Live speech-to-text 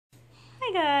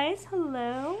Hi guys,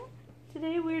 hello.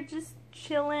 Today we're just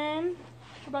chilling.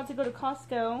 We're about to go to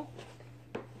Costco.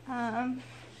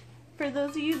 For those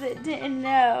of you that didn't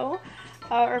know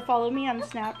or follow me on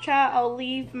Snapchat, I'll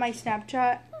leave my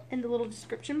Snapchat in the little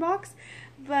description box.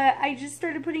 But I just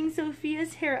started putting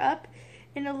Sophia's hair up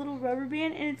in a little rubber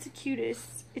band and it's the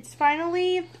cutest. It's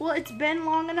finally, well, it's been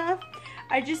long enough.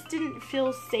 I just didn't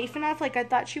feel safe enough. Like I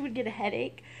thought she would get a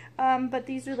headache. But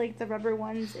these are like the rubber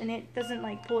ones and it doesn't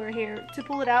like pull her hair. To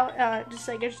pull it out, just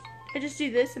like I just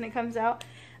do this and it comes out.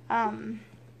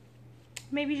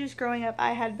 Maybe just growing up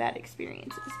I had bad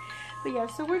experiences. But yeah,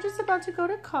 so we're just about to go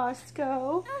to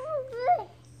Costco.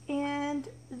 And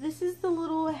this is the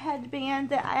little headband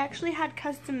that I actually had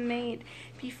custom made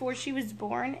before she was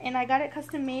born. And I got it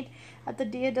custom made at the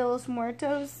Dia de los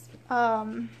Muertos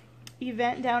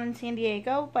event down in San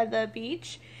Diego by the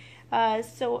beach.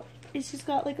 So it's just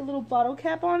got like a little bottle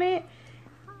cap on it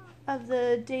of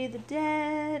the Day of the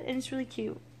Dead. And it's really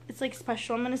cute. It's like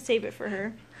special. I'm going to save it for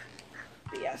her.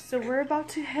 But yeah, so we're about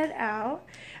to head out.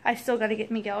 I still got to get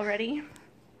Miguel ready.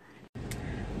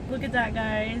 Look at that,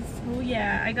 guys. Oh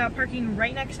yeah, I got parking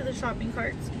right next to the shopping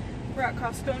carts. We're at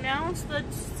Costco now, so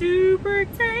that's super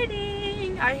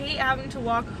exciting. I hate having to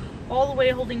walk all the way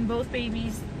holding both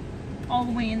babies all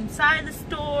the way inside the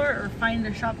store or find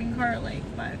a shopping cart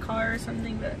like by a car or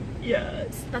something, but yeah,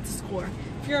 that's a score.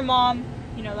 If you're a mom,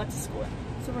 you know that's a score.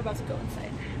 So we're about to go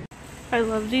inside. I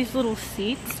love these little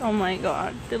seats. Oh my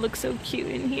god, they look so cute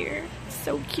in here.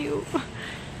 So cute.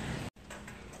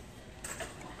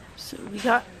 So we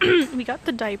got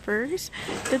the diapers.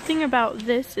 The thing about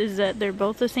this is that they're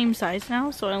both the same size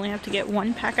now, so I only have to get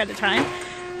one pack at a time.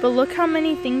 But look how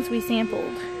many things we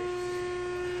sampled.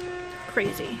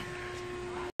 Crazy.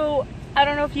 So I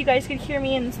don't know if you guys could hear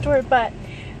me in the store, but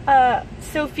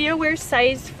Sophia wears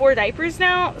size 4 diapers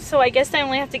now, so I guess I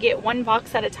only have to get one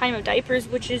box at a time of diapers,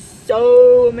 which is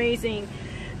so amazing.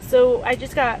 So I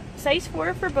just got size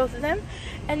 4 for both of them,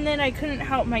 and then I couldn't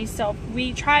help myself.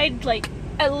 We tried like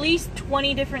at least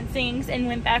 20 different things and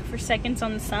went back for seconds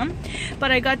on the sum.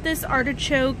 But I got this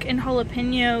artichoke and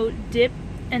jalapeno dip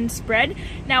and spread.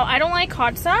 Now I don't like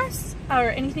hot sauce or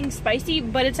anything spicy,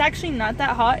 but it's actually not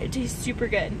that hot. It tastes super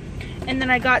good. And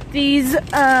then I got these,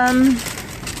 I've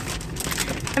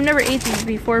never ate these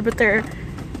before, but they're,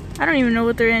 I don't even know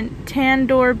what they're in.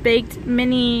 Tandoor baked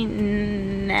mini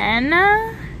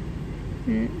nana?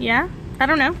 Yeah, I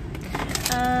don't know.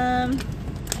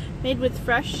 Made with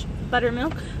fresh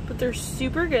buttermilk, but they're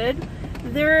super good.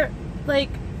 They're like,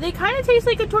 they kind of taste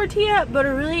like a tortilla, but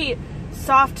a really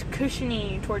soft,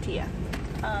 cushiony tortilla.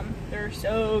 They're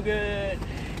so good.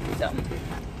 So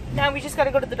now we just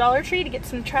gotta go to the Dollar Tree to get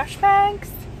some trash bags.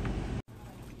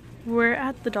 We're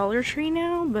at the Dollar Tree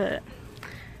now, but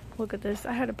look at this.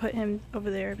 I had to put him over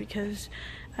there because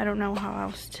I don't know how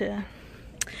else to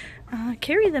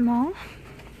carry them all.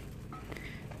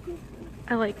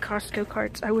 I like Costco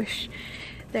carts. I wish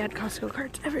they had Costco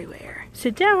carts everywhere.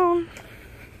 Sit down.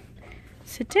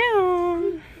 Sit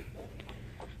down.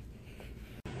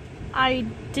 I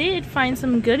did find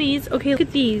some goodies. Okay, look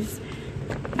at these.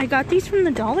 I got these from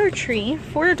the Dollar Tree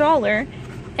for $1.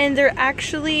 And they're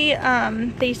actually,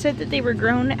 they said that they were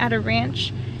grown at a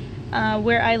ranch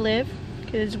where I live.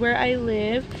 Because where I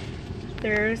live,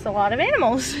 there's a lot of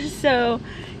animals. So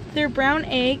they're brown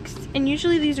eggs. And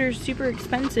usually these are super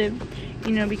expensive,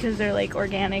 you know, because they're like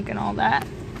organic and all that.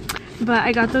 But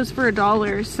I got those for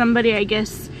 $1. Somebody, I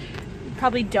guess,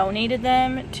 probably donated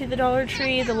them to the Dollar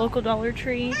Tree, the local Dollar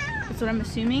Tree. That's what I'm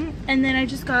assuming. And then I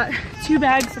just got 2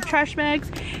 bags of trash bags.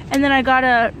 And then I got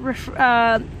a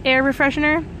air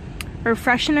freshener.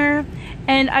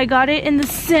 And I got it in the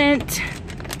scent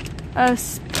of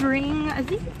spring. I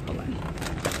think, hold on.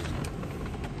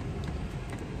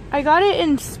 I got it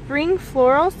in spring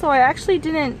floral, so I actually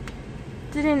didn't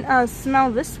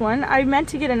smell this one. I meant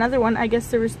to get another one. I guess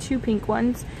there was 2 pink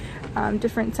ones,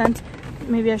 different scents.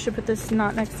 Maybe I should put this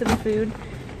not next to the food.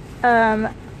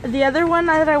 The other one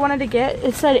that I wanted to get,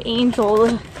 it said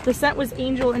Angel. The scent was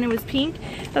Angel and it was pink.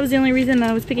 That was the only reason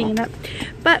I was picking it up.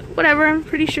 But whatever, I'm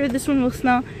pretty sure this one will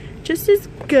smell just as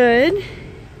good.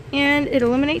 And it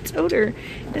eliminates odor.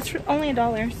 It's for only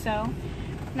 $1, so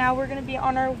now we're gonna be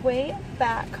on our way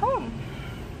back home.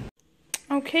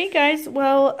 Okay guys,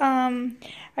 well,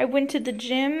 I went to the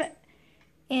gym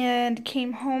and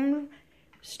came home,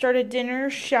 started dinner,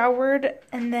 showered,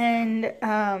 and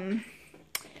then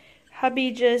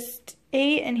hubby just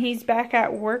ate and he's back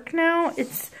at work now.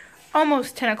 It's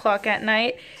almost 10 o'clock at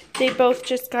night. They both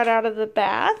just got out of the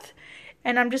bath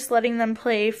and I'm just letting them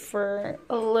play for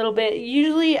a little bit.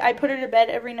 Usually I put her to bed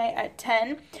every night at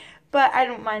 10, But I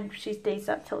don't mind if she stays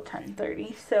up till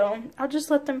 10:30. So I'll just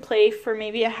let them play for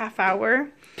maybe a half hour.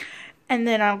 And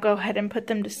then I'll go ahead and put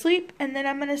them to sleep. And then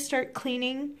I'm going to start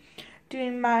cleaning,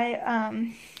 doing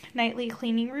my nightly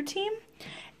cleaning routine.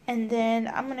 And then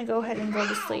I'm going to go ahead and go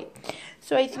to sleep.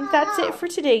 So I think that's it for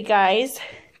today, guys.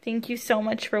 Thank you so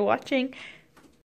much for watching.